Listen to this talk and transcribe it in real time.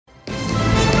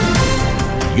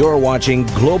You're watching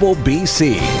Global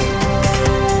BC.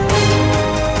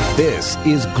 This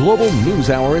is Global News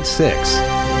Hour at 6.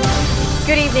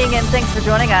 Good evening and thanks for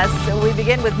joining us. We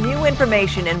begin with new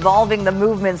information involving the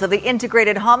movements of the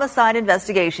Integrated Homicide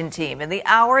Investigation Team in the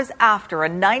hours after a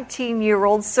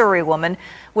 19-year-old Surrey woman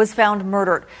was found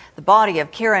murdered. The body of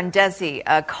Karen Desi,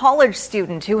 a college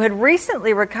student who had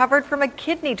recently recovered from a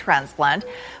kidney transplant,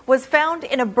 was found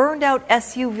in a burned-out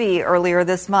SUV earlier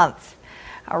this month.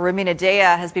 Rumina Dea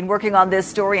has been working on this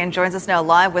story and joins us now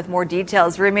live with more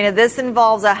details. Rumina, this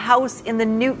involves a house in the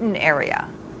Newton area.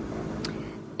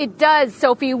 It does,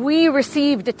 Sophie. We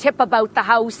received a tip about the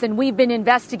house and we've been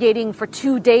investigating for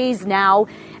 2 days now.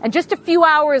 And just a few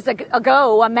hours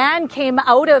ago, a man came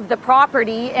out of the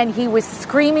property and he was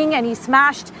screaming and he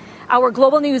smashed our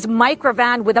Global News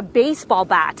microvan with a baseball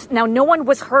bat. Now, no one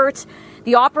was hurt.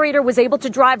 The operator was able to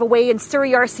drive away and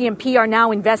Surrey RCMP are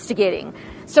now investigating.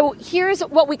 So here's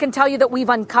what we can tell you that we've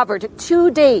uncovered.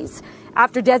 2 days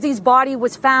after Desi's body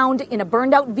was found in a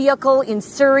burned out vehicle in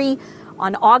Surrey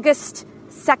on August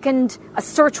 2nd, a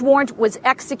search warrant was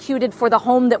executed for the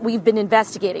home that we've been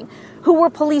investigating. Who were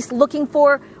police looking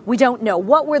for? We don't know.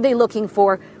 What were they looking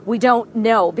for? We don't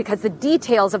know because the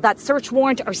details of that search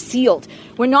warrant are sealed.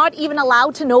 We're not even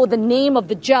allowed to know the name of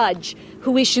the judge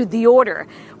who issued the order.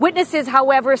 Witnesses,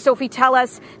 however, Sophie, tell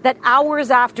us that hours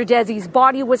after Desi's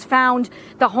body was found,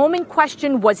 the home in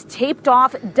question was taped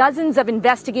off. Dozens of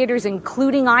investigators,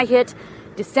 including IHIT,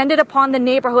 descended upon the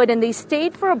neighborhood and they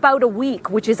stayed for about a week,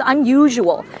 which is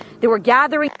unusual. They were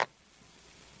gathering.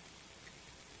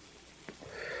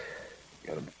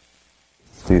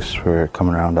 Police were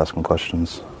coming around asking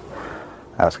questions,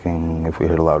 asking if we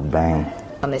heard a loud bang.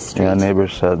 On this street? Yeah,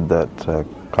 neighbors said that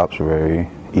cops were very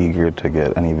eager to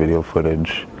get any video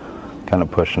footage, kind of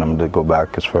pushing them to go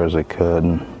back as far as they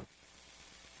could.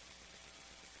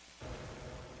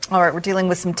 All right, we're dealing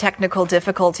with some technical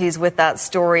difficulties with that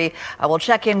story. We'll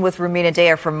check in with Rumina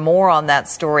Dea for more on that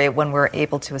story when we're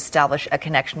able to establish a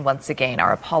connection once again.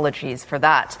 Our apologies for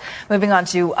that. Moving on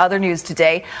to other news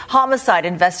today. Homicide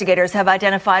investigators have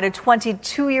identified a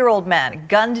 22-year-old man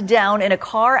gunned down in a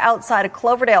car outside a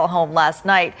Cloverdale home last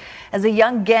night as a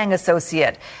young gang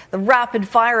associate. The rapid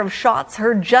fire of shots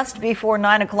heard just before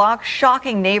 9 o'clock,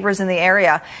 shocking neighbors in the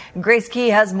area. Grace Key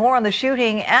has more on the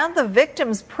shooting and the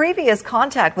victim's previous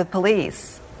contact with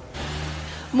police.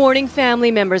 Morning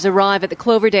family members arrive at the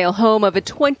Cloverdale home of a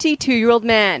 22-year-old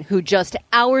man who just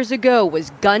hours ago was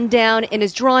gunned down in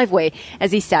his driveway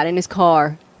as he sat in his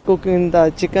car. Cooking the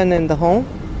chicken in the home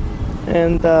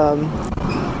and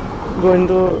going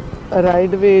to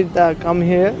ride with come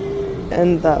here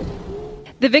and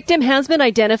The victim has been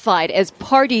identified as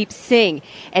Pardeep Singh.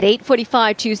 At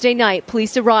 8:45 Tuesday night,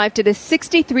 police arrived to the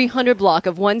 6300 block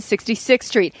of 166th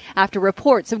Street after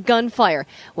reports of gunfire.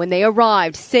 When they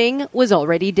arrived, Singh was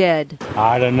already dead.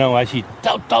 I don't know. I see.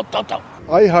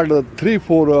 I heard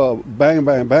 3-4 bang,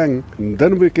 bang, bang. And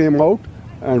then we came out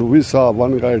and we saw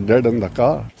one guy dead in the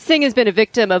car. Singh has been a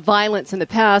victim of violence in the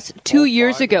past. 2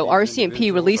 years ago,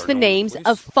 RCMP released the names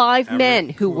of 5 men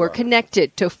who were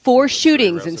connected to 4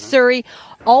 shootings in Surrey,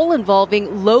 all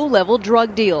involving low-level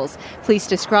drug deals. Police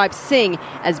describe Singh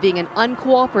as being an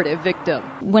uncooperative victim.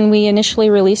 When we initially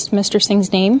released Mr.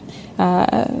 Singh's name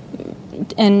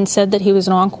and said that he was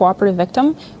an uncooperative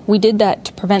victim, we did that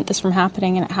to prevent this from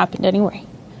happening, and it happened anyway.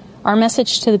 Our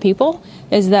message to the people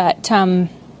is that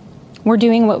we're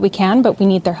doing what we can, but we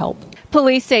need their help.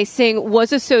 Police say Singh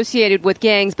was associated with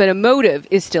gangs, but a motive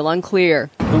is still unclear.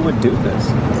 Who would do this?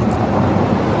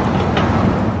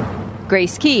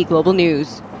 Grace Key, Global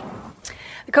News.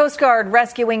 The Coast Guard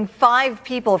rescuing 5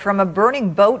 people from a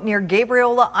burning boat near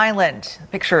Gabriola Island.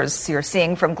 Pictures you're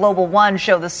seeing from Global One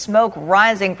show the smoke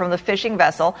rising from the fishing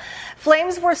vessel.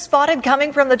 Flames were spotted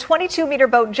coming from the 22-meter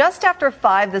boat just after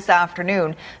 5 this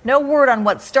afternoon. No word on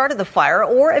what started the fire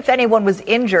or if anyone was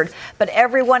injured, but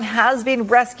everyone has been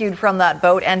rescued from that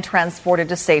boat and transported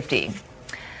to safety.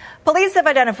 Police have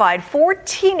identified 4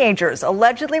 teenagers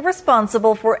allegedly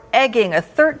responsible for egging a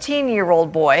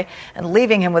 13-year-old boy and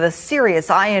leaving him with a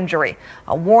serious eye injury.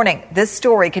 A warning, this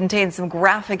story contains some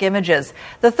graphic images.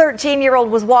 The 13-year-old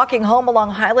was walking home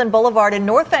along Highland Boulevard in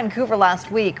North Vancouver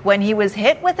last week when he was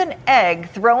hit with an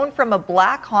egg thrown from a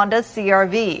black Honda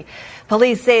CR-V.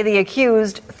 Police say the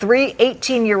accused, 3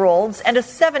 18-year-olds and a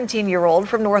 17-year-old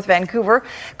from North Vancouver,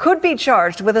 could be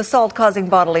charged with assault causing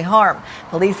bodily harm.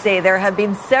 Police say there have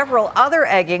been several other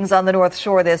eggings on the North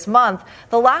Shore this month,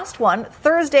 the last one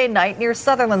Thursday night near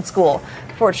Sutherland School.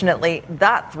 Fortunately,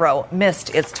 that throw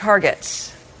missed its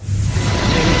target.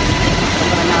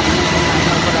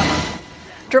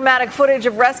 Dramatic footage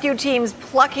of rescue teams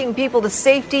plucking people to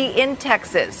safety in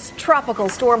Texas. Tropical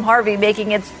Storm Harvey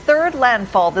making its third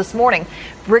landfall this morning,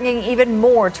 bringing even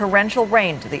more torrential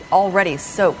rain to the already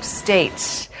soaked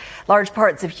state. Large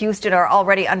parts of Houston are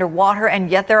already underwater, and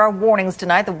yet there are warnings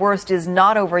tonight. The worst is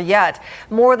not over yet.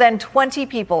 More than 20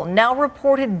 people now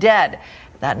reported dead.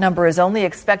 That number is only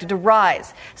expected to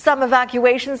rise. Some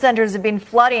evacuation centers have been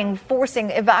flooding, forcing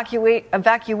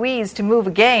evacuees to move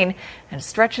again, and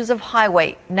stretches of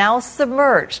highway now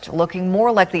submerged, looking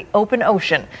more like the open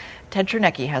ocean. Ted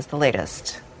Chernecki has the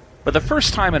latest. For the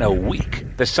first time in a week,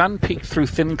 the sun peeked through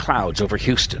thin clouds over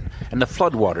Houston, and the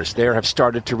floodwaters there have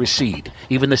started to recede.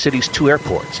 Even the city's 2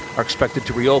 airports are expected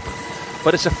to reopen.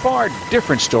 But it's a far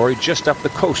different story just up the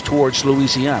coast towards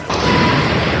Louisiana.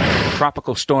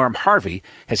 Tropical Storm Harvey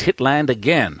has hit land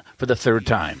again for the third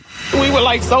time. We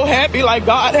were so happy, like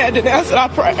God had to answer our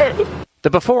prayers. The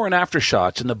before and after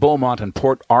shots in the Beaumont and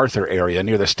Port Arthur area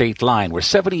near the state line, where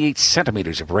 78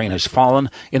 centimeters of rain has fallen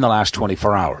in the last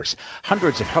 24 hours.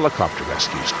 Hundreds of helicopter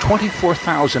rescues,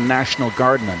 24,000 National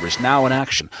Guard members now in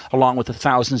action, along with the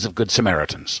thousands of Good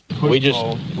Samaritans. We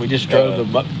just drove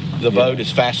the boat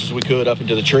as fast as we could up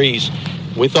into the trees.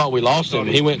 We thought we lost him.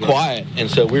 He went quiet,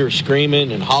 and so we were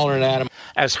screaming and hollering at him.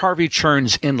 As Harvey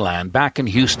churns inland, back in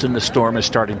Houston, the storm is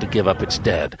starting to give up its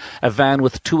dead. A van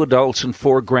with 2 adults and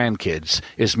 4 grandkids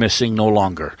is missing no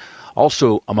longer.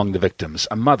 Also among the victims,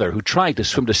 a mother who tried to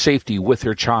swim to safety with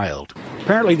her child.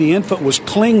 Apparently the infant was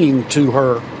clinging to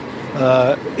her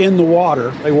in the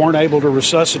water. They weren't able to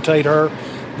resuscitate her.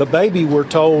 The baby, we're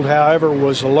told, however,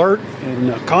 was alert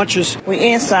and conscious.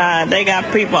 We inside. They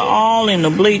got people all in the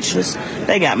bleachers.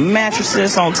 They got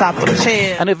mattresses on top of the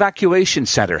chairs. An evacuation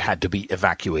center had to be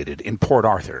evacuated in Port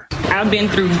Arthur. I've been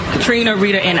through Katrina,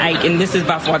 Rita, and Ike, and this is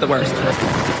by far the worst.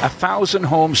 1,000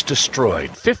 homes destroyed,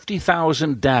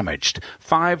 50,000 damaged,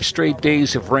 5 straight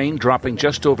days of rain dropping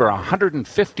just over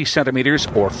 150 centimeters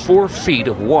or 4 feet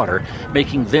of water,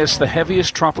 making this the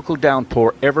heaviest tropical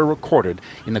downpour ever recorded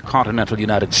in the continental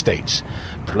United States.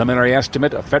 Preliminary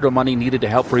estimate of federal money needed to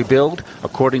help rebuild,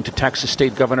 according to Texas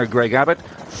State Governor Greg Abbott,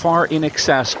 far in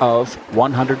excess of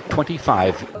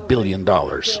 $125 billion.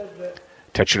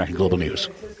 Ted Chernecki, Global News.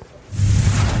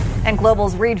 And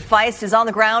Global's Reed Feist is on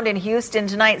the ground in Houston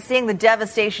tonight, seeing the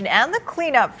devastation and the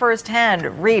cleanup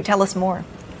firsthand. Reed, tell us more.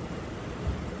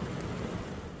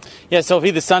 Yeah,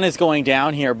 Sophie, the sun is going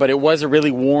down here, but it was a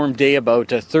really warm day, about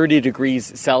 30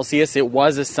 degrees Celsius. It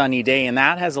was a sunny day, and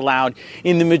that has allowed,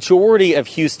 in the majority of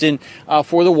Houston,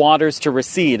 for the waters to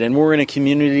recede. And we're in a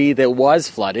community that was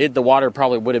flooded. The water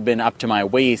probably would have been up to my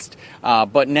waist.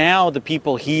 But now the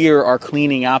people here are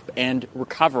cleaning up and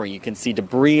recovering. You can see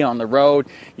debris on the road.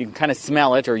 You can kind of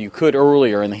smell it, or you could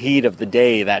earlier in the heat of the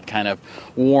day, that kind of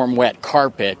warm, wet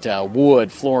carpet,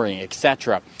 wood, flooring,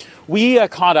 etc. We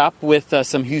caught up with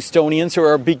some Houstonians who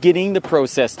are beginning the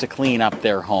process to clean up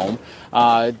their home.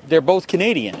 They're both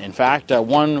Canadian. In fact,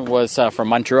 one was from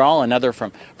Montreal, another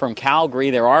from Calgary.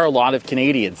 There are a lot of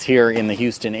Canadians here in the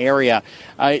Houston area,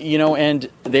 and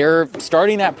they're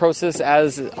starting that process,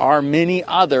 as are many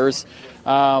others,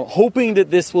 hoping that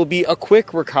this will be a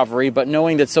quick recovery, but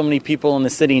knowing that so many people in the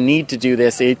city need to do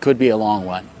this, it could be a long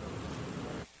one.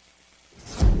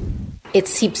 It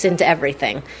seeps into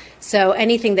everything. So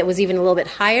anything that was even a little bit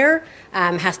higher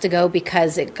has to go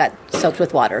because it got soaked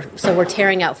with water. So we're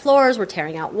tearing out floors, we're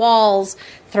tearing out walls,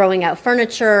 throwing out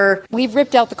furniture. We've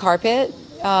ripped out the carpet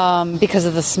because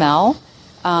of the smell.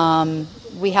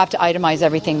 We have to itemize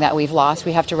everything that we've lost.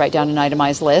 We have to write down an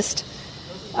itemized list.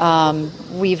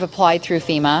 We've applied through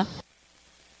FEMA.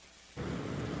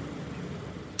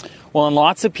 Well, and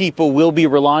lots of people will be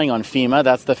relying on FEMA.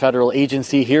 That's the federal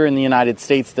agency here in the United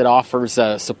States that offers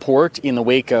support in the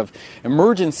wake of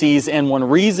emergencies. And one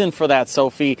reason for that,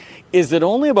 Sophie, is that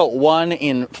only about 1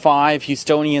 in 5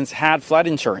 Houstonians had flood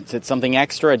insurance. It's something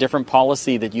extra, a different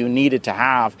policy that you needed to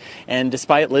have. And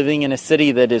despite living in a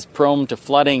city that is prone to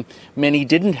flooding, many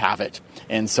didn't have it.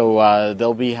 And so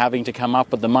they'll be having to come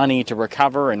up with the money to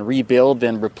recover and rebuild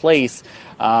and replace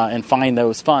and find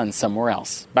those funds somewhere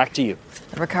else. Back to you.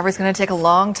 The recovery is going to take a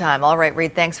long time. All right,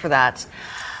 Reed, thanks for that.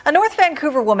 A North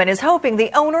Vancouver woman is hoping the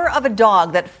owner of a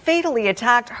dog that fatally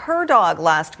attacked her dog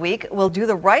last week will do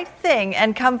the right thing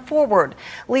and come forward.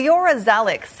 Leora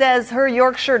Zalik says her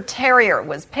Yorkshire Terrier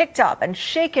was picked up and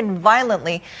shaken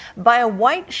violently by a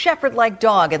white shepherd-like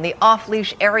dog in the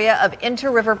off-leash area of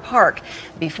Inter River Park.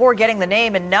 Before getting the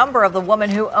name and number of the woman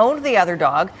who owned the other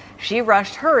dog, she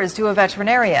rushed hers to a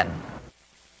veterinarian.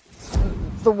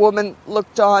 The woman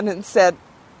looked on and said,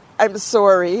 "I'm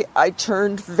sorry." I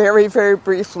turned very, very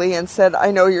briefly and said,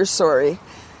 "I know you're sorry,"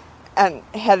 and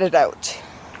headed out.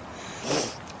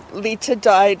 Lita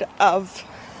died of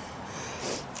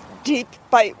deep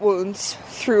bite wounds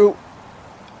through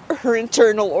her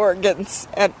internal organs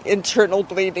and internal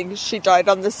bleeding. She died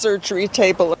on the surgery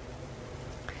table.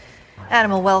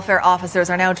 Animal welfare officers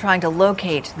are now trying to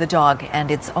locate the dog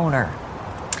and its owner.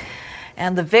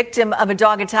 And the victim of a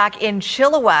dog attack in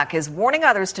Chilliwack is warning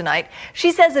others tonight.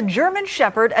 She says a German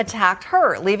Shepherd attacked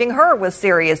her, leaving her with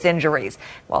serious injuries.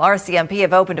 While RCMP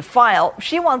have opened a file,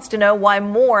 she wants to know why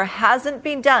more hasn't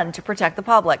been done to protect the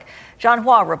public. John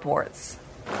Hua reports.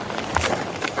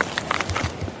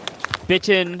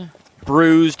 Bitten,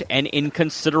 bruised, and in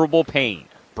considerable pain,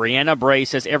 Brianna Bray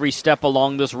says every step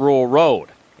along this rural road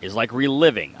is like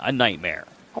reliving a nightmare.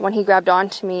 When he grabbed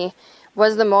onto me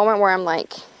was the moment where I'm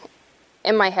like,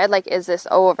 in my head, like, is this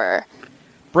over?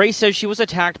 Bray says she was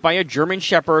attacked by a German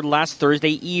Shepherd last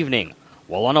Thursday evening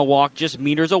while on a walk just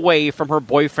meters away from her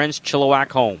boyfriend's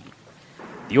Chilliwack home.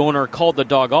 The owner called the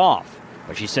dog off,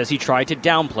 but she says he tried to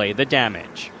downplay the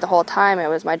damage. The whole time it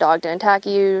was my dog didn't attack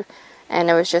you,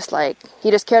 and it was just like, he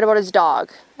just cared about his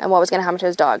dog and what was going to happen to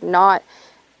his dog, not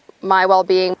my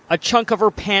well-being. A chunk of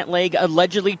her pant leg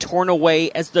allegedly torn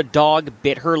away as the dog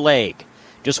bit her leg.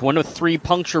 Just one of 3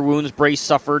 puncture wounds Bray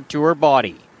suffered to her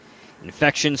body.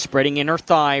 Infection spreading in her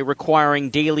thigh,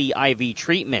 requiring daily IV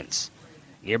treatments.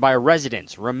 Nearby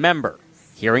residents remember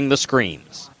hearing the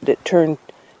screams. It turned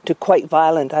to quite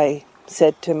violent. I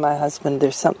said to my husband,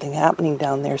 there's something happening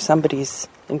down there. Somebody's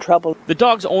in trouble. The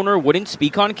dog's owner wouldn't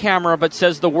speak on camera, but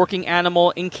says the working animal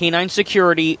in canine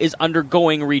security is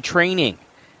undergoing retraining.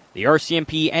 The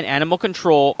RCMP and Animal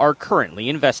Control are currently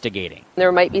investigating.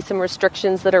 There might be some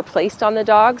restrictions that are placed on the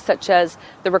dog, such as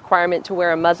the requirement to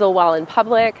wear a muzzle while in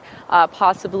public,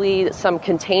 possibly some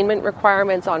containment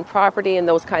requirements on property and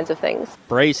those kinds of things.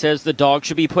 Bray says the dog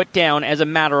should be put down as a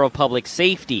matter of public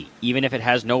safety, even if it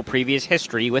has no previous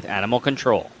history with Animal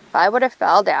Control. If I would have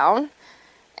fell down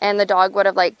and the dog would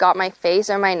have got my face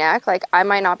or my neck, I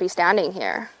might not be standing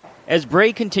here. As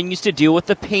Bray continues to deal with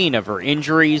the pain of her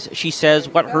injuries, she says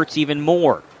what hurts even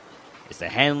more is the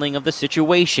handling of the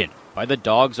situation by the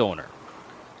dog's owner.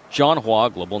 John Hua,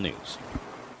 Global News.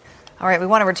 All right, we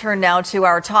want to return now to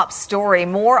our top story.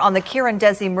 More on the Kieran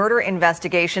Desi murder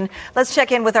investigation. Let's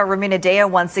check in with our Ramina Dea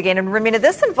once again. And Ramina,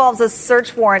 this involves a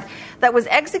search warrant that was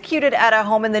executed at a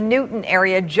home in the Newton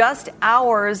area just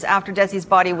hours after Desi's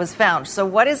body was found. So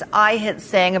what is iHit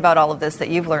saying about all of this that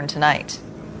you've learned tonight?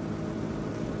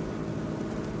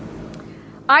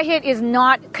 iHit is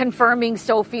not confirming,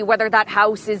 Sophie, whether that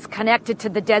house is connected to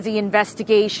the Desi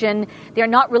investigation. They're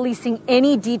not releasing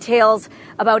any details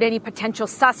about any potential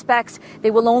suspects. They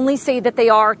will only say that they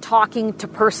are talking to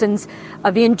persons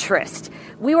of interest.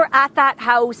 We were at that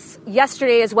house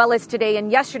yesterday as well as today,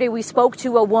 and yesterday we spoke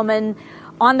to a woman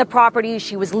on the property.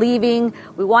 She was leaving.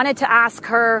 We wanted to ask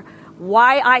her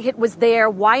why iHit was there,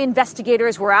 why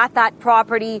investigators were at that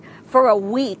property for a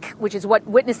week, which is what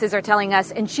witnesses are telling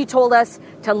us. And she told us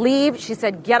to leave. She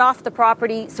said, get off the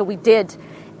property. So we did.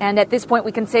 And at this point,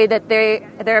 we can say that there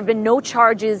have been no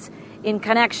charges in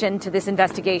connection to this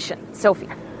investigation. Sophie.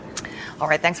 All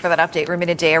right. Thanks for that update.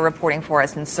 Ramina Dea reporting for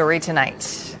us in Surrey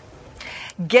tonight.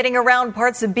 Getting around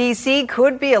parts of BC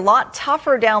could be a lot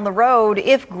tougher down the road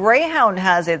if Greyhound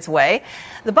has its way.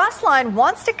 The bus line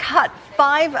wants to cut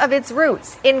 5 of its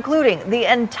routes, including the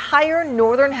entire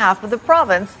northern half of the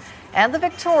province and the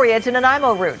Victoria to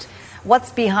Nanaimo route.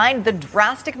 What's behind the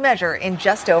drastic measure in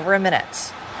just over a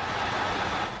minute?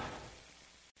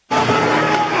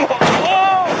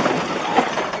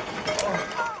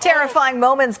 Terrifying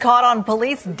moments caught on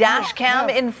police dash cam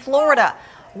in Florida.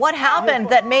 What happened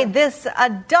that made this a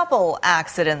double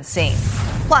accident scene?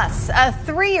 Plus, a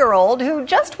 3-year-old who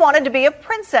just wanted to be a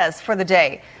princess for the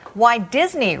day. Why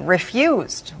Disney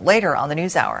refused. Later on the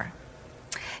NewsHour.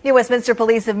 New Westminster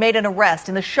police have made an arrest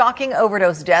in the shocking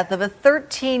overdose death of a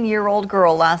 13-year-old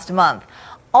girl last month.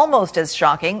 Almost as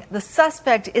shocking, the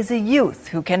suspect is a youth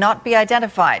who cannot be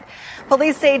identified.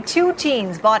 Police say 2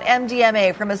 teens bought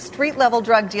MDMA from a street-level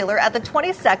drug dealer at the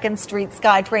 22nd Street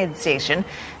SkyTrain station.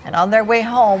 And on their way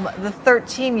home, the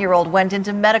 13-year-old went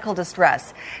into medical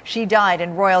distress. She died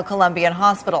in Royal Columbian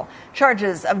Hospital.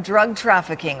 Charges of drug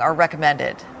trafficking are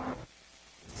recommended.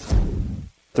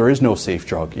 There is no safe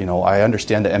drug. I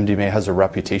understand that MDMA has a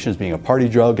reputation as being a party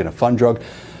drug and a fun drug,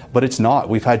 but it's not.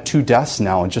 We've had 2 deaths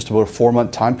now in just about a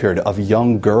 4-month time period of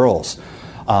young girls.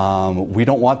 We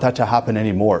don't want that to happen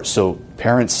anymore. So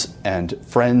parents and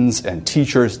friends and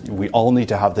teachers, we all need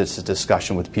to have this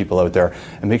discussion with people out there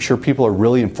and make sure people are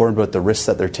really informed about the risks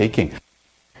that they're taking.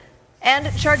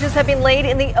 And charges have been laid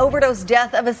in the overdose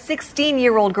death of a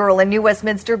 16-year-old girl in New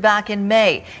Westminster back in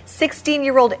May.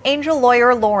 16-year-old Angel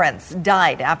Lawyer Lawrence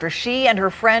died after she and her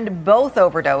friend both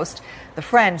overdosed. The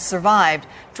friend survived.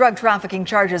 Drug trafficking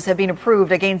charges have been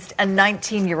approved against a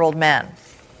 19-year-old man.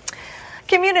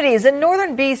 Communities in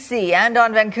northern BC and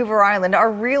on Vancouver Island are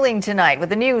reeling tonight with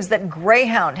the news that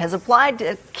Greyhound has applied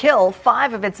to kill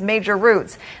 5 of its major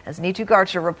routes. As Neetu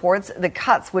Garcha reports, the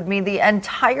cuts would mean the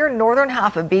entire northern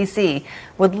half of BC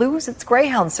would lose its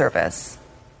Greyhound service.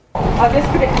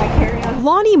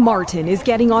 Lonnie Martin is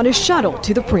getting on a shuttle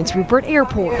to the Prince Rupert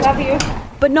Airport. Love you.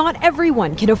 But not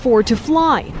everyone can afford to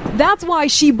fly. That's why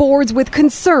she boards with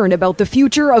concern about the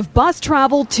future of bus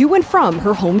travel to and from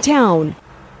her hometown.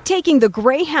 Taking the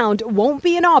Greyhound won't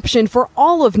be an option for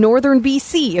all of northern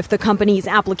BC if the company's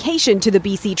application to the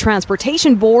BC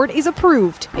Transportation Board is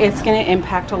approved. It's going to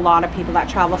impact a lot of people that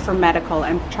travel for medical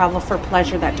and travel for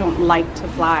pleasure that don't like to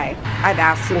fly. I'd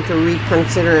ask them to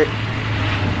reconsider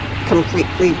it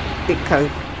completely because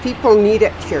people need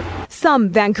it here. Some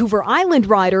Vancouver Island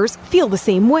riders feel the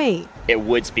same way. It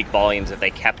would speak volumes if they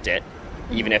kept it,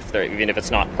 even if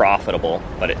it's not profitable,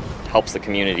 but it helps the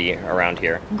community around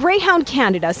here. Greyhound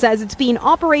Canada says it's been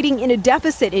operating in a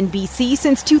deficit in BC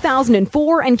since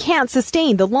 2004 and can't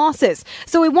sustain the losses.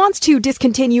 So it wants to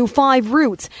discontinue 5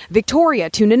 routes: Victoria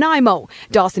to Nanaimo,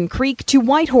 Dawson Creek to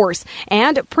Whitehorse,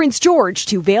 and Prince George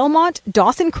to Valemont,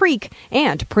 Dawson Creek,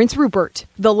 and Prince Rupert.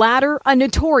 The latter, a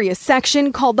notorious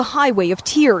section called the Highway of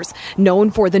Tears,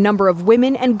 known for the number of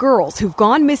women and girls who've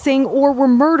gone missing or were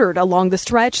murdered along the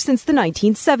stretch since the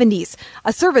 1970s.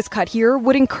 A service cut here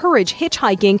would encourage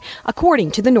hitchhiking,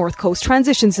 according to the North Coast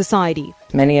Transition Society.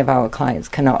 Many of our clients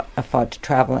cannot afford to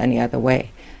travel any other way.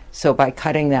 So by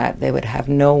cutting that, they would have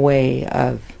no way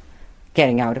of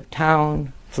getting out of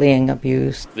town, fleeing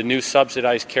abuse. The new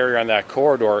subsidized carrier on that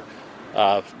corridor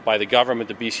by the government,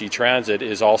 the BC Transit,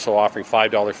 is also offering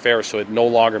 $5 fares, so it no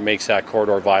longer makes that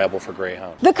corridor viable for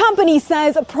Greyhound. The company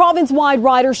says province-wide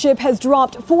ridership has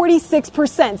dropped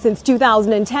 46% since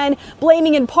 2010,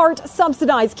 blaming in part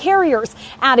subsidized carriers,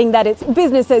 adding that it's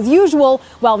business as usual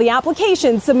while the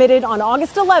application submitted on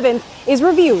August 11th is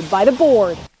reviewed by the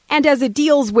board. And as it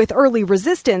deals with early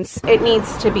resistance, it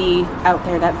needs to be out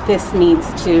there that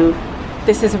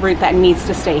this is a route that needs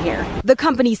to stay here. The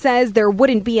company says there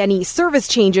wouldn't be any service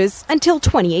changes until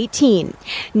 2018.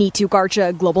 Neetu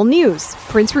Garcha, Global News,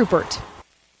 Prince Rupert.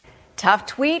 Tough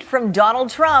tweet from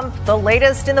Donald Trump, the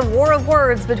latest in the war of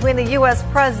words between the U.S.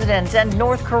 president and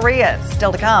North Korea.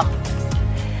 Still to come.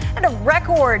 And a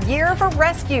record year for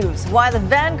rescues. Why the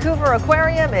Vancouver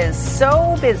Aquarium is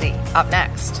so busy. Up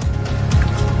next.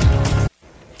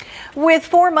 With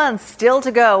 4 months still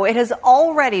to go, it has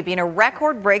already been a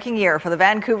record-breaking year for the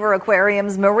Vancouver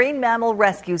Aquarium's Marine Mammal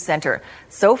Rescue Centre.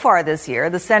 So far this year,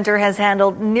 the centre has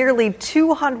handled nearly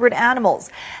 200 animals.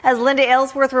 As Linda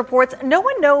Aylesworth reports, no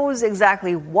one knows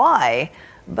exactly why,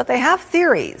 but they have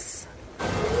theories.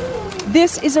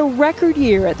 This is a record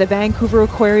year at the Vancouver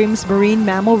Aquarium's Marine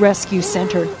Mammal Rescue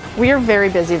Centre. We are very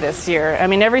busy this year. I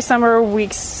mean, every summer we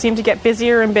seem to get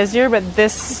busier and busier, but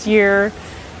this year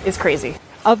is crazy.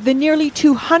 Of the nearly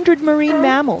 200 marine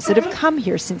mammals that have come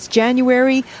here since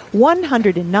January,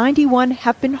 191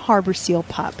 have been harbor seal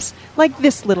pups, like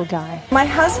this little guy. My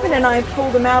husband and I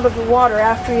pulled him out of the water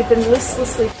after he'd been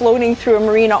listlessly floating through a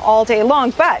marina all day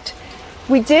long, but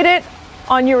we did it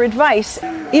on your advice.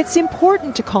 It's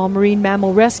important to call marine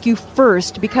mammal rescue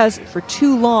first because for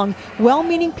too long,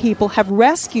 well-meaning people have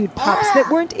rescued pups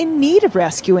that weren't in need of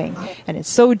rescuing, and in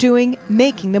so doing,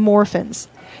 making them orphans.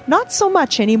 Not so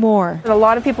much anymore. A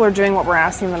lot of people are doing what we're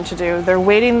asking them to do. They're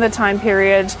waiting the time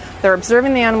period, they're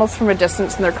observing the animals from a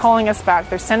distance, and they're calling us back.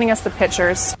 They're sending us the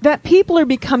pictures. That people are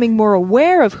becoming more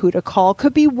aware of who to call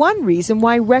could be one reason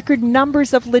why record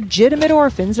numbers of legitimate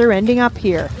orphans are ending up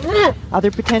here.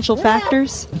 Other potential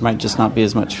factors? There might just not be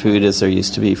as much food as there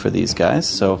used to be for these guys,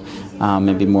 so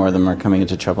maybe more of them are coming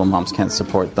into trouble. Moms can't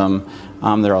support them.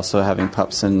 They're also having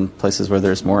pups in places where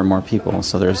there's more and more people,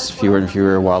 so there's fewer and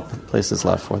fewer wild places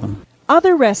left for them.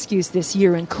 Other rescues this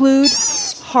year include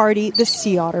Hardy, the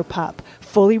sea otter pup,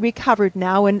 fully recovered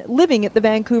now and living at the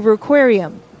Vancouver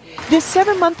Aquarium. This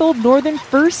 7-month-old northern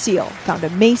fur seal, found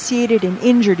emaciated and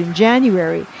injured in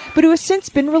January, but who has since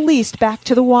been released back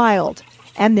to the wild.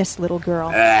 And this little girl.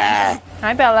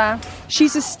 Hi, Bella.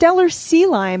 She's a Steller sea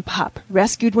lion pup,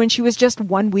 rescued when she was just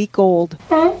 1 week old.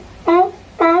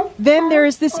 Then there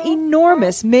is this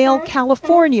enormous male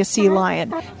California sea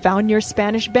lion, found near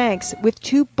Spanish Banks with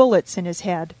 2 bullets in his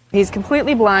head. He's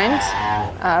completely blind,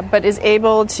 but is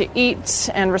able to eat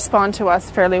and respond to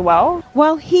us fairly well.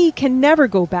 While he can never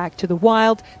go back to the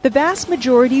wild, the vast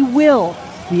majority will.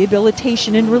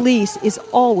 Rehabilitation and release is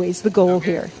always the goal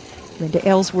here. Linda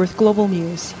Aylesworth, Global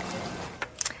News.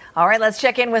 All right, let's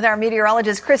check in with our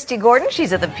meteorologist, Christy Gordon.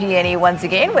 She's at the PNE once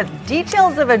again with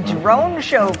details of a drone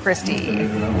show, Christy.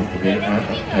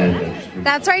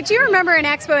 That's right. Do you remember in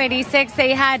Expo 86,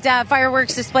 they had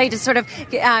fireworks displayed to sort of...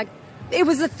 it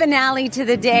was the finale to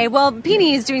the day. Well,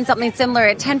 PNE is doing something similar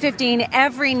at 10:15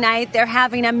 every night. They're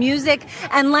having a music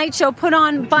and light show put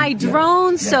on by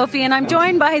drones, Sophie, and I'm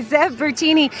joined by Zev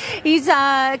Bertini. He's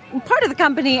part of the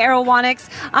company Aerowonics.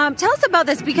 Tell us about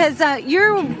this, because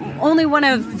you're only one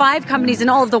of 5 companies in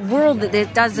all of the world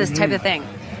that does this type of thing.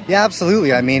 Yeah,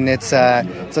 absolutely. I mean, it's a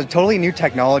totally new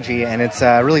technology, and it's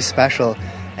really special.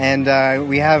 And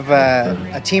we have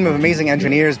a team of amazing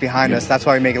engineers behind us. That's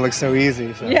why we make it look so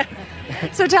easy. So. Yeah.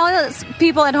 So tell us,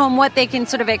 people at home, what they can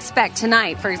sort of expect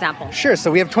tonight, for example. Sure. So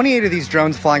we have 28 of these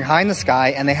drones flying high in the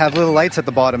sky, and they have little lights at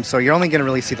the bottom, so you're only going to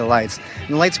really see the lights. And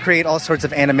the lights create all sorts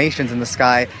of animations in the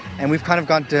sky, and we've kind of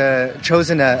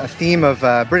chosen a theme of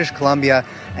British Columbia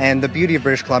and the beauty of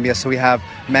British Columbia. So we have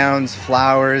mounds,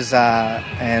 flowers,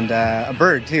 and a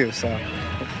bird, too. So.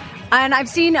 And I've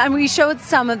seen, and we showed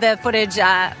some of the footage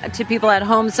to people at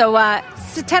home. So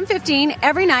 10:15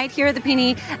 every night here at the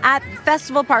PNE at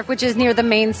Festival Park, which is near the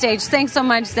main stage. Thanks so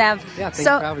much, Zev. Yeah, thanks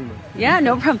for having me. Yeah,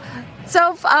 no problem.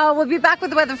 So we'll be back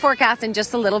with the weather forecast in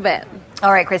just a little bit.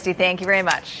 All right, Christy, thank you very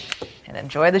much. And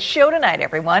enjoy the show tonight,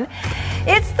 everyone.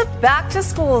 It's the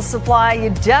back-to-school supply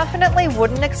you definitely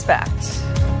wouldn't expect.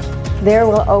 There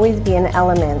will always be an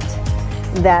element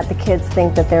that the kids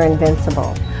think that they're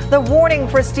invincible. The warning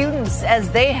for students as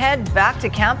they head back to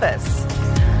campus.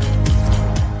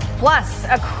 Plus,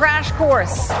 a crash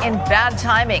course in bad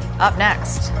timing up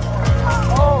next.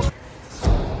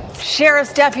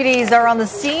 Sheriff's deputies are on the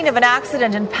scene of an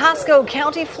accident in Pasco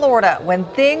County, Florida, when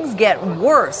things get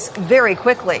worse very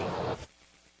quickly.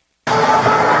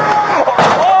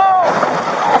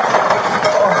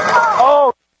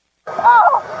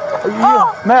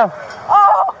 Ma'am.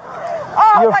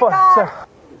 Oh my God.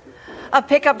 A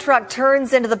pickup truck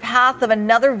turns into the path of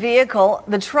another vehicle,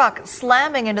 the truck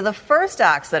slamming into the first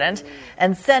accident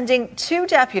and sending 2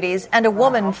 deputies and a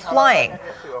woman flying.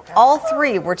 All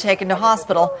 3 were taken to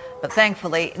hospital, but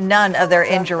thankfully none of their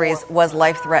injuries was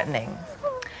life-threatening.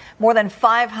 More than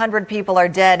 500 people are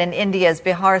dead in India's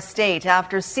Bihar state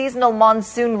after seasonal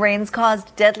monsoon rains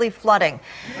caused deadly flooding.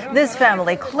 This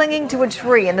family clinging to a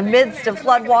tree in the midst of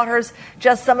floodwaters,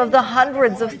 just some of the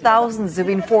hundreds of thousands who've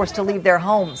been forced to leave their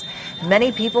homes.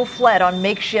 Many people fled on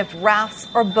makeshift rafts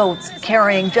or boats,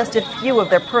 carrying just a few of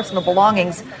their personal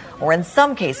belongings, or in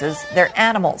some cases, their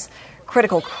animals.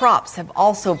 Critical crops have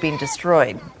also been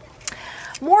destroyed.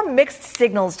 More mixed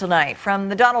signals tonight from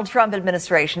the Donald Trump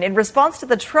administration in response to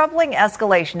the troubling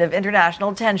escalation of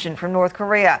international tension from North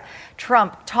Korea.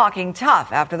 Trump talking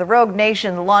tough after the rogue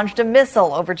nation launched a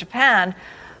missile over Japan,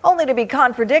 only to be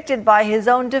contradicted by his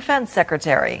own defense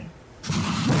secretary.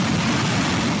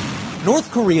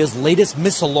 North Korea's latest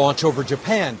missile launch over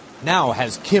Japan now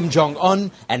has Kim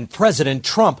Jong-un and President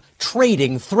Trump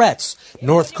trading threats.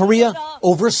 North Korea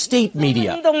over state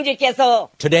media.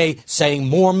 Today saying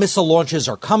more missile launches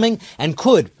are coming and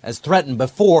could, as threatened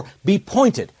before, be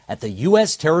pointed at the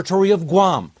U.S. territory of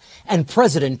Guam. And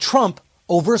President Trump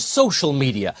over social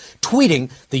media, tweeting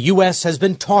the U.S. has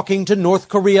been talking to North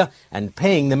Korea and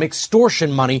paying them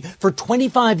extortion money for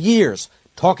 25 years.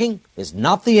 Talking is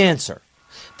not the answer.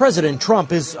 President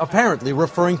Trump is apparently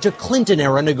referring to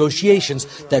Clinton-era negotiations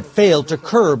that failed to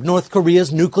curb North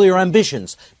Korea's nuclear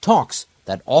ambitions, talks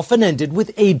that often ended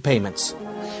with aid payments.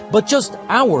 But just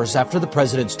hours after the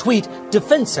president's tweet,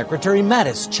 Defense Secretary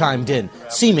Mattis chimed in,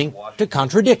 seeming to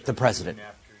contradict the president.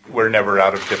 We're never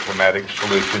out of diplomatic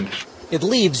solutions. It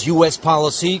leaves U.S.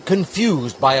 policy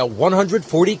confused by a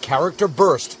 140-character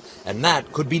burst, and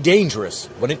that could be dangerous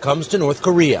when it comes to North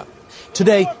Korea.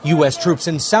 Today, U.S. troops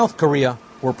in South Korea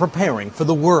were preparing for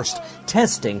the worst,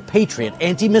 testing Patriot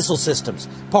anti-missile systems,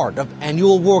 part of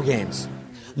annual war games.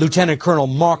 Lieutenant Colonel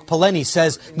Mark Peleni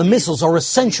says the missiles are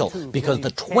essential because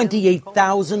the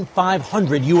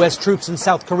 28,500 U.S. troops in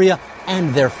South Korea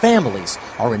and their families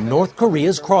are in North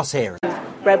Korea's crosshairs.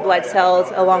 Red blood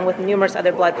cells, along with numerous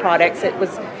other blood products. It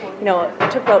was,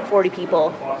 it took about 40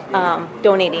 people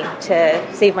donating to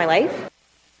save my life.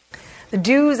 The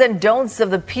do's and don'ts of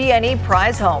the PNE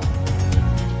prize home.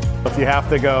 If you have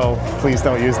to go, please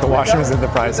don't use the washrooms in the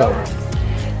prize home.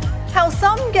 How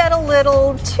some get a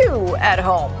little too at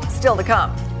home. Still to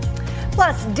come.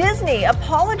 Plus, Disney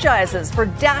apologizes for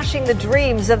dashing the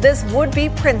dreams of this would-be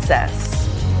princess.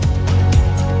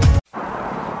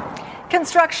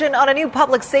 Construction on a new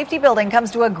public safety building comes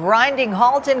to a grinding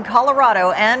halt in Colorado,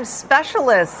 and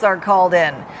specialists are called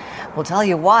in. We'll tell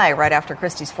you why right after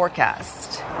Christy's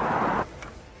forecast.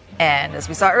 And as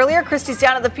we saw earlier, Christy's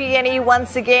down at the PNE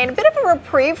once again. A bit of a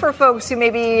reprieve for folks who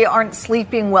maybe aren't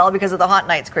sleeping well because of the hot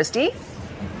nights, Christy.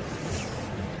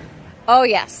 Oh,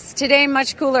 yes. Today,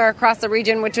 much cooler across the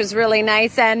region, which was really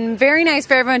nice, and very nice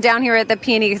for everyone down here at the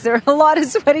PNE, because there are a lot of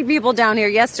sweaty people down here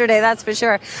yesterday, that's for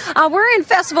sure. We're in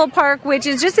Festival Park, which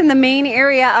is just in the main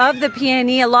area of the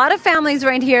PNE. A lot of families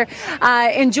right here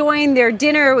enjoying their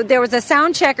dinner. There was a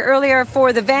sound check earlier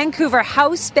for the Vancouver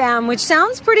House Band, which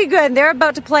sounds pretty good. They're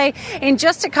about to play in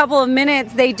just a couple of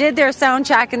minutes. They did their sound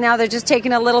check, and now they're just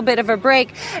taking a little bit of a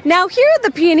break. Now, here at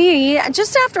the PNE,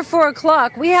 just after 4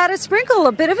 o'clock, we had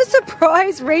a bit of a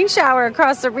surprise rain shower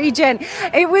across the region.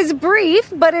 It was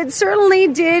brief, but it certainly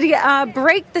did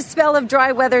break the spell of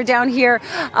dry weather down here,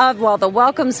 the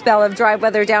welcome spell of dry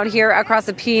weather down here across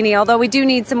the PNE, although we do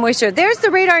need some moisture. There's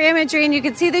the radar imagery, and you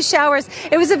can see the showers.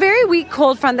 It was a very weak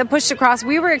cold front that pushed across.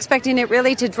 We were expecting it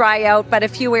really to dry out, but a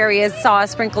few areas saw a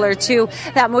sprinkle or two.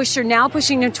 That moisture now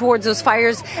pushing it towards those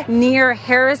fires near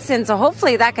Harrison, so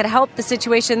hopefully that could help the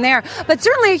situation there. But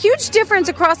certainly a huge difference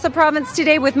across the province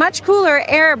today with much cooler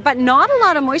air, but not a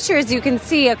lot of moisture, as you can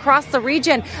see, across the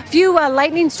region. Few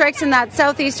lightning strikes in that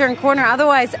southeastern corner,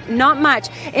 otherwise not much.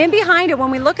 In behind it,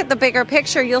 when we look at the bigger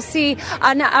picture, you'll see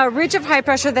a ridge of high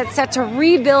pressure that's set to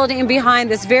rebuild in behind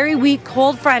this very weak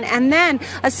cold front, and then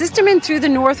a system in through the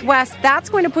northwest. That's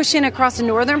going to push in across the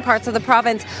northern parts of the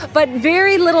province, but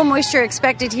very little moisture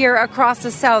expected here across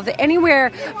the south, anywhere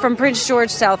from Prince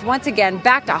George south. Once again,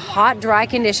 back to hot, dry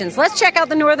conditions. Let's check out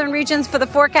the northern regions for the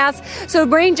forecast. So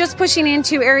rain just pushing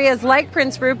into areas like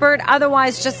Prince Rupert,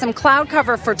 otherwise just some cloud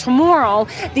cover for tomorrow.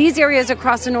 These areas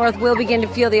across the north will begin to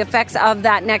feel the effects of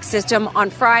that next system on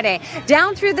Friday.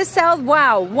 Down through the south,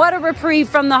 wow, what a reprieve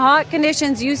from the hot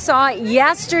conditions you saw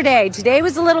yesterday. Today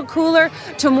was a little cooler.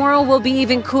 Tomorrow will be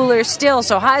even cooler still.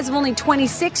 So highs of only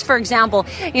 26, for example,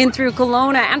 in through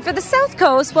Kelowna. And for the south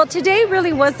coast, well, today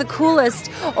really was the coolest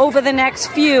over the next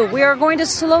few. We are going to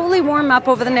slowly warm up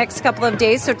over the next couple of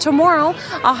days. So tomorrow,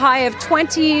 a high of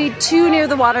 22 near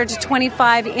the water to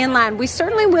 25 inland. We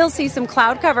certainly will see some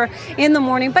cloud cover in the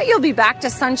morning, but you'll be back to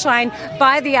sunshine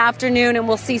by the afternoon, and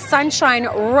we'll see sunshine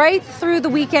right through the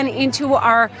weekend into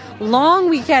our long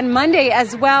weekend Monday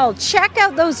as well. Check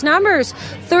out those numbers.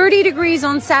 30 degrees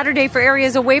on Saturday for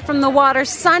areas away from the water.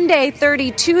 Sunday,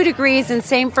 32 degrees, and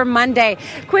same for Monday.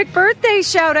 Quick birthday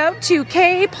shout out to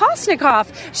Kay Posnikoff.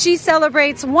 She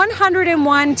celebrates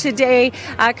 101 today.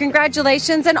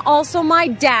 Congratulations. And also my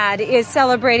dad is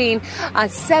celebrating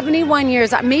 71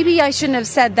 years. Maybe I shouldn't have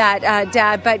said that,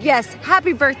 Dad, but yes,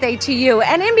 happy birthday to you.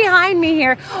 And in behind me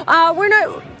here,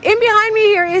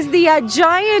 is the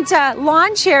giant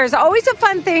lawn chairs. Always a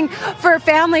fun thing for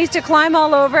families to climb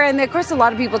all over. And of course, a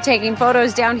lot of people taking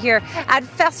photos down here at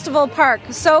Festival Park.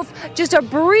 So just a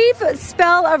brief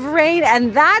spell of rain,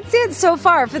 and that's it so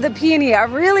far for the PNE. A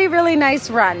really, really nice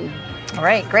run. All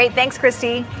right, great. Thanks,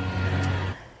 Christy.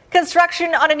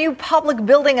 Construction on a new public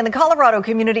building in the Colorado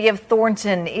community of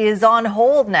Thornton is on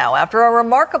hold now after a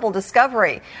remarkable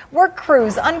discovery. Work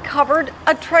crews uncovered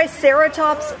a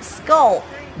Triceratops skull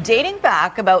dating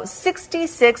back about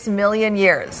 66 million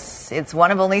years. It's one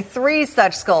of only 3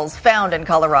 such skulls found in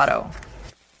Colorado.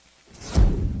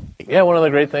 Yeah, one of the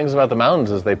great things about the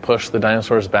mountains is they push the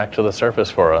dinosaurs back to the surface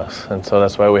for us. And so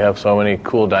that's why we have so many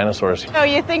cool dinosaurs. You know,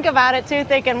 you think about it too,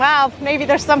 thinking, wow, maybe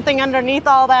there's something underneath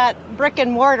all that brick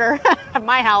and mortar at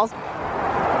my house.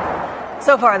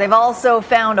 So far, they've also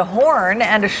found a horn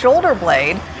and a shoulder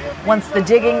blade. Once the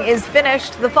digging is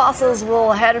finished, the fossils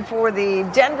will head for the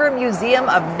Denver Museum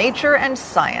of Nature and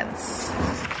Science.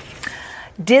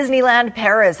 Disneyland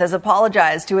Paris has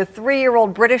apologized to a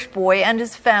 3-year-old British boy and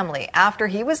his family after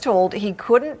he was told he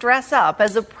couldn't dress up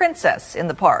as a princess in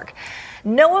the park.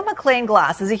 Noah McLean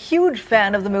Glass is a huge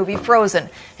fan of the movie Frozen,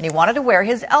 and he wanted to wear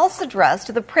his Elsa dress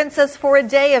to the Princess for a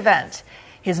Day event.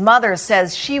 His mother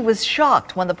says she was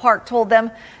shocked when the park told them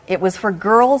it was for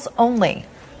girls only.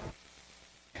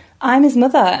 I'm his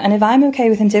mother, and if I'm okay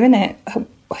with him doing it,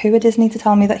 who are Disney to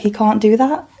tell me that he can't do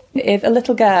that? If a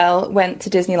little girl went to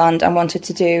Disneyland and wanted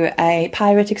to do a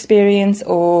pirate experience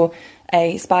or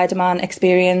a Spider-Man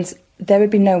experience, there would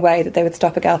be no way that they would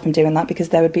stop a girl from doing that because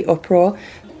there would be uproar.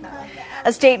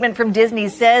 A statement from Disney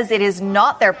says it is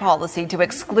not their policy to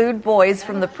exclude boys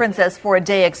from the Princess for a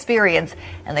Day experience,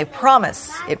 and they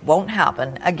promise it won't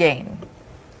happen again.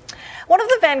 One of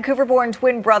the Vancouver-born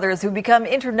twin brothers who become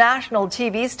international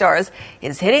TV stars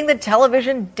is hitting the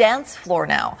television dance floor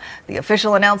now. The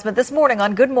official announcement this morning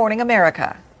on Good Morning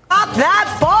America. Stop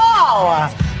that ball!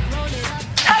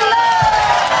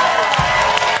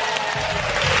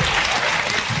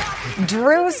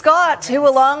 Drew Scott, who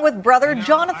along with brother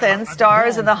Jonathan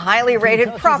stars in the highly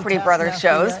rated Property Brothers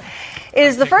shows,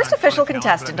 is the first official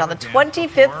contestant on the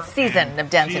 25th season of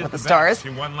Dancing with the Stars.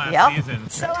 Yep,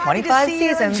 25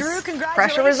 seasons.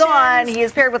 Pressure is on. He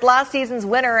is paired with last season's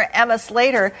winner, Emma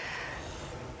Slater.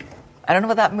 I don't know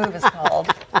what that move is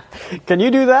called. Can you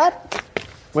do that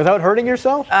without hurting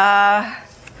yourself?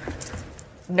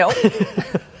 Nope.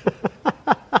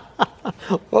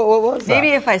 What was that?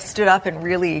 Maybe if I stood up and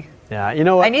really... Yeah, you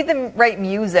know what? I need the right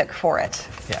music for it.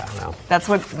 Yeah, well. That's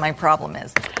what my problem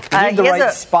is. You need the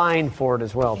right spine for it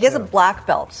as well. He has a black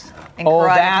belt in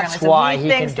karate. That's so why he he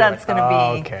thinks can do that's going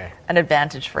to be an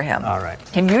advantage for him. All right.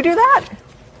 Can you do that?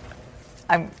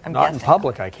 I'm Not guessing. in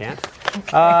public, I can't.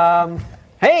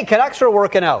 Hey, Canucks are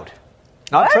working out.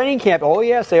 Not training camp. Oh,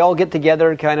 yes, they all get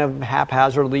together kind of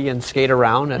haphazardly and skate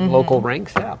around at local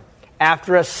rinks. Yeah.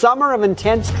 After a summer of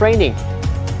intense training,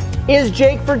 is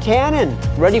Jake Virtanen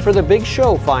ready for the big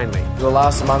show finally? The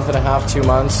last month and a half, 2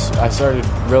 months, I started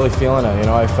really feeling it. You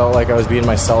know, I felt like I was being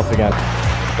myself again.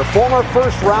 The former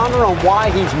first rounder on why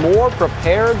he's more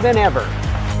prepared than ever.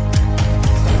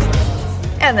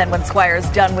 And then when Squire's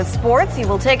done with sports, he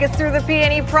will take us through the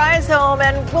PNE prize home,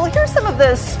 and we'll hear some of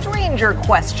the stranger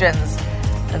questions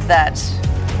that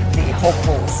the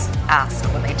hopefuls ask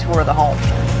when they tour the home.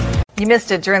 You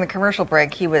missed it during the commercial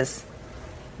break. He was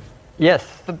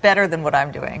better than what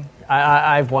I'm doing.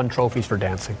 I've won trophies for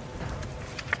dancing.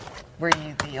 Were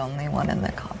you the only one in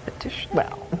the competition?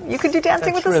 Well, you could do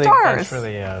Dancing with the really, Stars. That's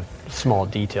really a small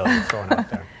detail you're throwing out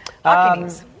there. Hockey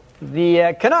news.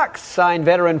 The Canucks signed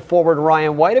veteran forward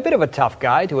Ryan White, a bit of a tough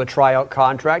guy, to a tryout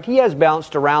contract. He has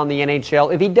bounced around the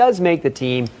NHL. If he does make the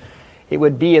team, it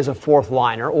would be as a fourth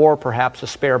liner or perhaps a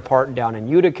spare part down in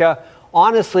Utica.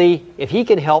 Honestly, if he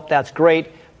can help, that's great.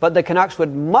 But the Canucks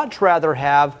would much rather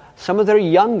have some of their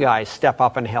young guys step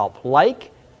up and help,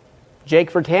 like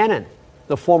Jake Virtanen,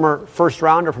 the former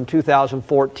first-rounder from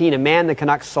 2014, a man the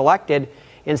Canucks selected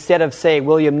instead of, say,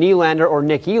 William Nylander or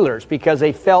Nick Ehlers, because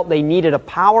they felt they needed a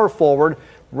power forward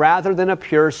rather than a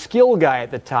pure skill guy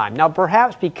at the time. Now,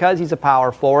 perhaps because he's a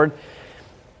power forward,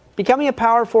 becoming a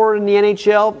power forward in the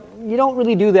NHL, you don't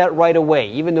really do that right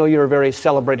away, even though you're a very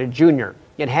celebrated junior.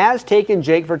 It has taken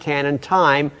Jake Virtanen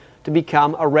time to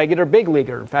become a regular big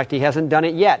leaguer. In fact, he hasn't done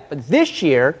it yet. But this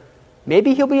year,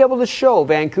 maybe he'll be able to show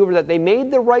Vancouver that they made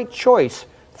the right choice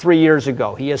 3 years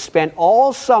ago. He has spent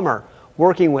all summer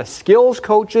working with skills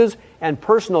coaches and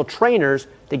personal trainers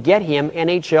to get him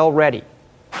NHL ready.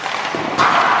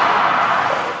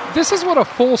 This is what a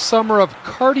full summer of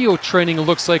cardio training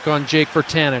looks like on Jake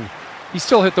Virtanen. He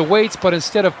still hit the weights, but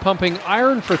instead of pumping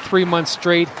iron for 3 months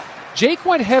straight, Jake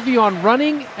went heavy on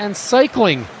running and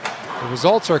cycling. The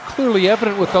results are clearly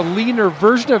evident with a leaner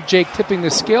version of Jake tipping the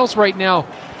scales right now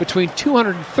between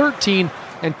 213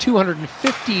 and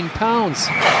 215 pounds.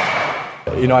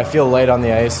 You know, I feel light on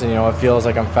the ice, and, you know, it feels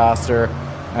like I'm faster.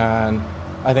 And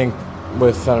I think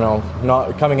with,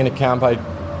 not coming into camp,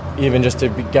 even just to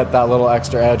get that little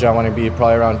extra edge, I want to be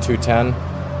probably around 210.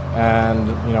 And,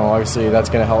 you know, obviously that's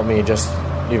going to help me just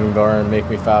even more and make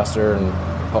me faster and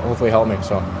hopefully help me.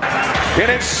 So. In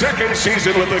its second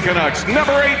season with the Canucks,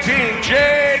 number 18,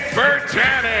 Jake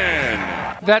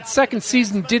Virtanen. That second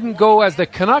season didn't go as the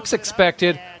Canucks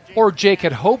expected or Jake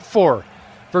had hoped for.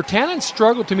 Virtanen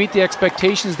struggled to meet the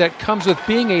expectations that comes with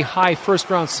being a high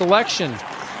first-round selection.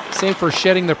 Same for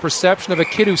shedding the perception of a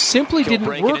kid who simply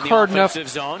didn't work hard enough,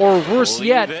 or worse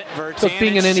yet, took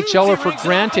being an NHLer for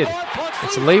granted.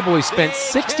 It's a label he spent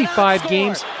 65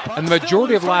 games and the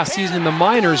majority of last season in the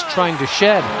minors trying to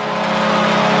shed.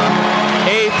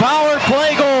 A power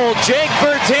play goal, Jake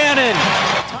Virtanen.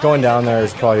 Going down there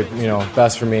is probably,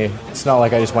 best for me. It's not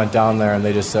like I just went down there and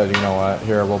they just said, you know what,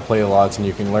 here, we'll play lots and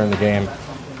you can learn the game.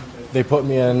 They put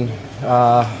me in,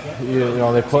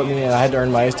 they put me in, I had to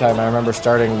earn my ice time. I remember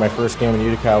starting my first game in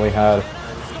Utica, we had,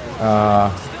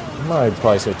 I'd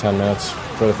probably say 10 minutes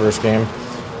for the first game.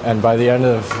 And by the end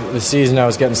of the season, I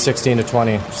was getting 16 to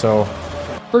 20, so.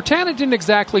 Virtanen didn't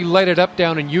exactly light it up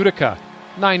down in Utica.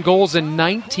 9 goals and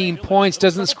 19 points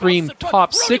doesn't scream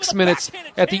top 6 minutes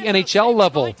at the NHL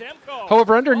level.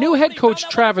 However, under new head coach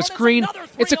Travis Green,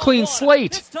 it's a clean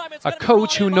slate. A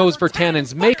coach who knows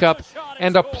Virtanen's makeup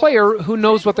and a player who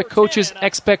knows what the coach's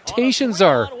expectations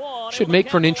are. Should make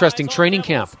for an interesting training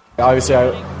camp. Obviously,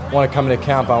 I want to come into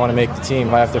camp. I want to make the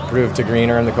team. I have to prove to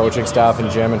Greener and the coaching staff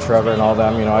and Jim and Trevor and all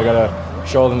them. I got to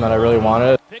show them that I really want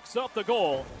it. Picks up the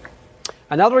goal.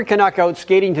 Another Canuck out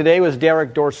skating today was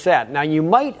Derek Dorsett. Now, you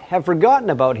might have forgotten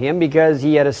about him because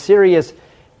he had a serious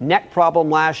neck problem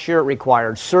last year. It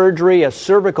required surgery, a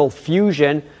cervical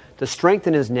fusion to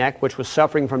strengthen his neck, which was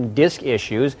suffering from disc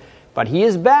issues. But he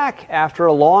is back after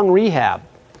a long rehab.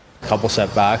 A couple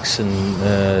setbacks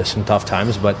and some tough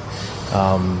times, but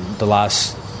the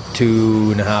last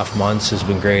 2.5 months has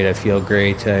been great. I feel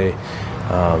great.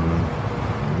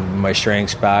 My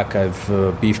strength's back.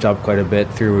 I've beefed up quite a bit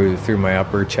through my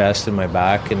upper chest and my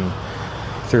back and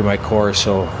through my core,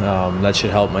 so that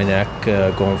should help my neck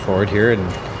going forward here, and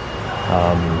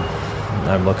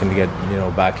I'm looking to get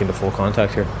back into full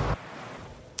contact here.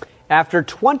 After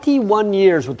 21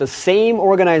 years with the same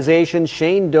organization,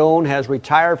 Shane Doan has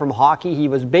retired from hockey. He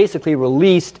was basically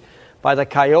released by the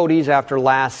Coyotes after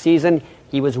last season.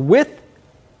 He was with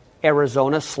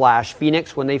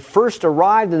Arizona/Phoenix when they first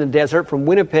arrived in the desert from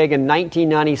Winnipeg in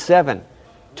 1997.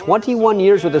 21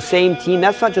 years with the same team,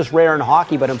 that's not just rare in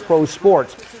hockey, but in pro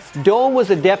sports. Doan was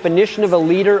the definition of a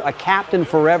leader, a captain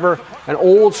forever, an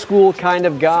old school kind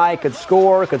of guy, could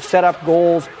score, could set up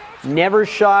goals, never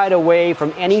shied away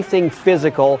from anything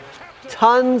physical.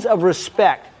 Tons of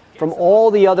respect from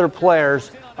all the other players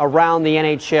around the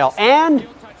NHL. And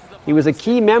he was a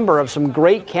key member of some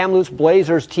great Kamloops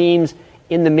Blazers teams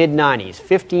in the mid-90s.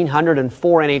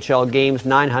 1,504 NHL games,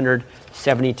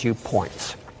 972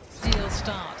 points.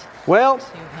 Well,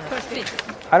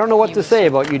 I don't know what to say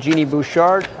about Eugenie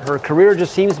Bouchard. Her career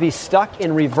just seems to be stuck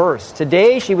in reverse.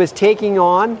 Today, she was taking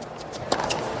on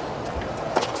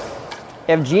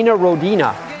Evgenia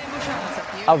Rodina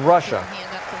of Russia.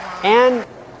 And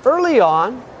early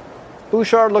on,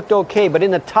 Bouchard looked okay, but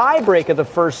in the tie-break of the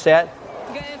first set,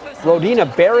 Rodina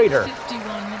buried her.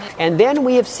 And then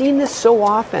we have seen this so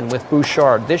often with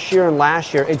Bouchard this year and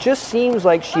last year. It just seems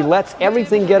like she lets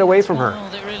everything get away from her.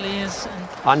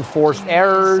 Unforced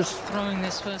errors,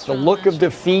 the look of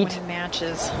defeat.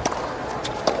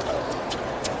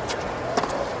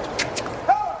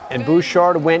 And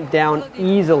Bouchard went down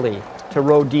easily to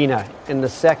Rodina in the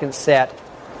second set,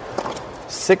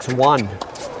 6-1.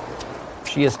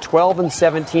 She is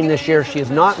 12-17 this year. She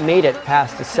has not made it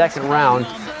past the second round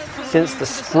since the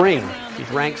spring.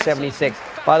 She's ranked 76.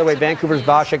 By the way, Vancouver's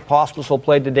Vasek Pospisil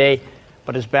played today,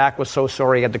 but his back was so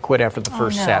sore he had to quit after the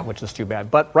first set, which is too bad.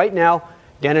 But right now,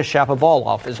 Denis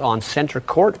Shapovalov is on center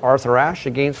court. Arthur Ashe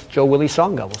against Joe Willie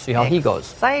Songa. We'll see how he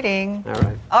goes. Exciting.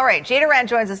 All right, Jay Durant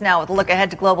joins us now with a look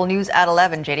ahead to global news at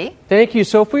 11. JD? Thank you.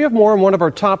 So if we have more on one of our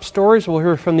top stories, we'll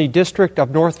hear from the District of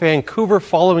North Vancouver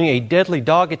following a deadly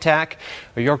dog attack.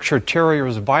 A Yorkshire Terrier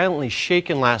was violently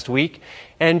shaken last week.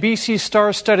 And BC's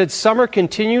star-studded summer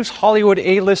continues. Hollywood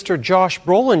A-lister Josh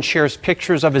Brolin shares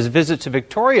pictures of his visit to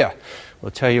Victoria.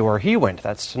 We'll tell you where he went.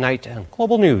 That's tonight on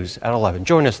Global News at 11.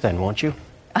 Join us then, won't you?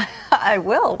 I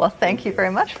will. Well, thank you very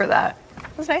much for that.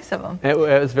 It was nice of him. It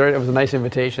was a nice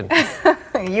invitation.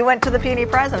 You went to the Peony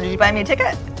Prize. Did you buy me a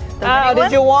ticket?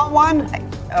 Did you want one?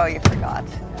 You forgot.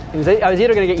 I was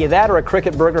either going to get you that or a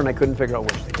cricket burger, and I couldn't figure out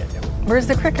which to get you. Where's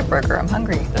the cricket burger? I'm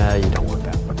hungry. You don't want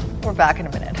that. We're back in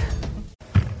a minute.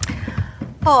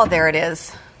 Oh, there it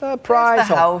is. The prize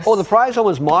home. Oh, the prize home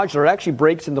is modular. It actually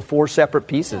breaks into 4 separate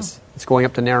pieces. It's going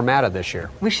up to Naramata this year.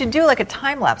 We should do like a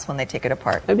time lapse when they take it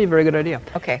apart. That'd be a very good idea.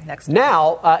 Okay, next.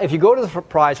 Now, if you go to the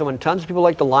prize home, and tons of people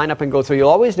like to line up and go through, you'll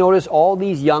always notice all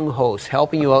these young hosts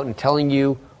helping you out and telling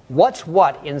you what's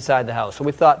what inside the house. So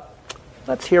we thought,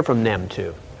 let's hear from them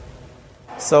too.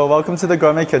 So welcome to the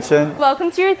Gourmet Kitchen.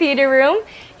 Welcome to your theater room.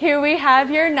 Here we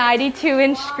have your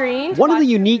 92-inch screen. One of the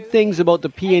unique things about the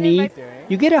P&E,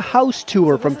 you get a house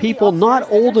tour from people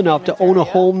not old enough to own a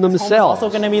home themselves. It's also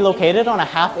going to be located on a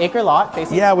half-acre lot.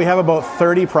 Yeah, we have about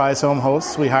 30 prize home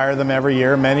hosts. We hire them every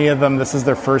year. Many of them, this is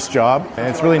their first job. And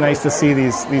it's really nice to see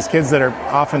these kids that are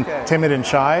often timid and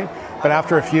shy, but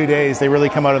after a few days, they really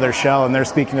come out of their shell and they're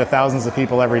speaking to thousands of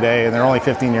people every day, and they're only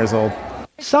 15 years old.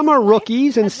 Some are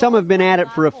rookies and some have been at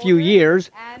it for a few years,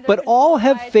 but all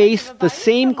have faced the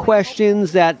same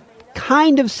questions that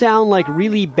kind of sound like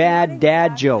really bad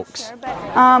dad jokes.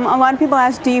 A lot of people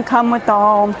ask, do you come with the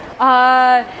home?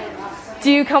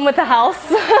 Do you come with the house?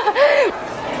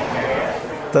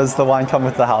 Does the wine come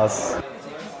with the house?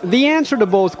 The answer to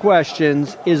both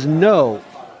questions is no,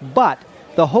 but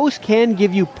the host can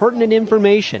give you pertinent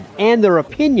information and their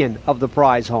opinion of the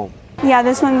prize home. Yeah,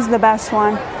 this one's the best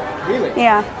one. Really?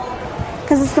 Yeah,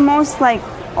 because it's the most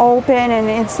open and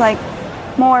it's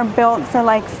more built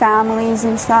for families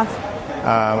and stuff.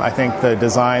 I think the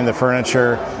design, the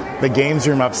furniture, the games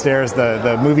room upstairs,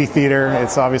 the movie theater,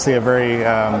 it's obviously a very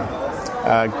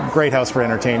great house for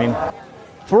entertaining.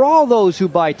 For all those who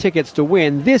buy tickets to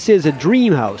win, this is a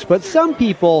dream house, but some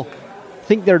people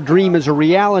think their dream is a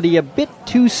reality a bit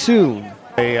too soon.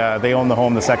 They own the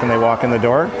home the second they walk in the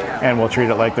door, and we'll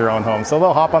treat it like their own home. So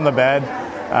they'll hop on the bed.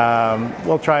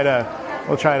 We'll try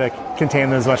to contain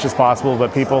them as much as possible,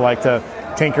 but people like to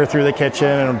tinker through the kitchen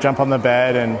and jump on the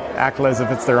bed and act as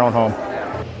if it's their own home.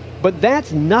 But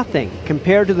that's nothing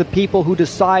compared to the people who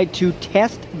decide to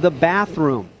test the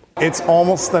bathroom. It's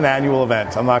almost an annual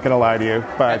event, I'm not going to lie to you.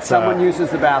 But someone uses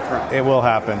the bathroom. It will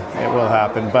happen. It will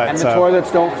happen. But and the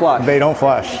toilets don't flush. They don't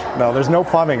flush. No, there's no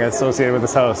plumbing associated with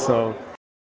this house. So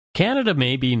Canada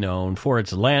may be known for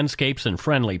its landscapes and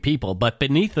friendly people, but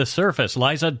beneath the surface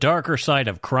lies a darker side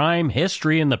of crime,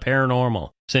 history, and the paranormal.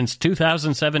 Since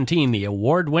 2017, the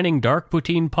award-winning Dark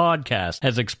Poutine podcast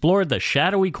has explored the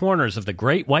shadowy corners of the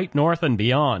Great White North and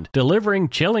beyond, delivering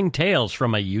chilling tales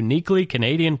from a uniquely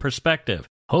Canadian perspective.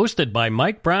 Hosted by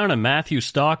Mike Brown and Matthew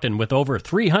Stockton with over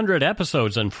 300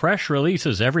 episodes and fresh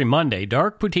releases every Monday,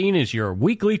 Dark Poutine is your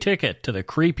weekly ticket to the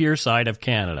creepier side of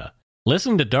Canada.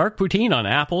 Listen to Dark Poutine on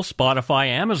Apple, Spotify,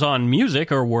 Amazon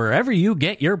Music, or wherever you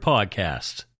get your podcasts.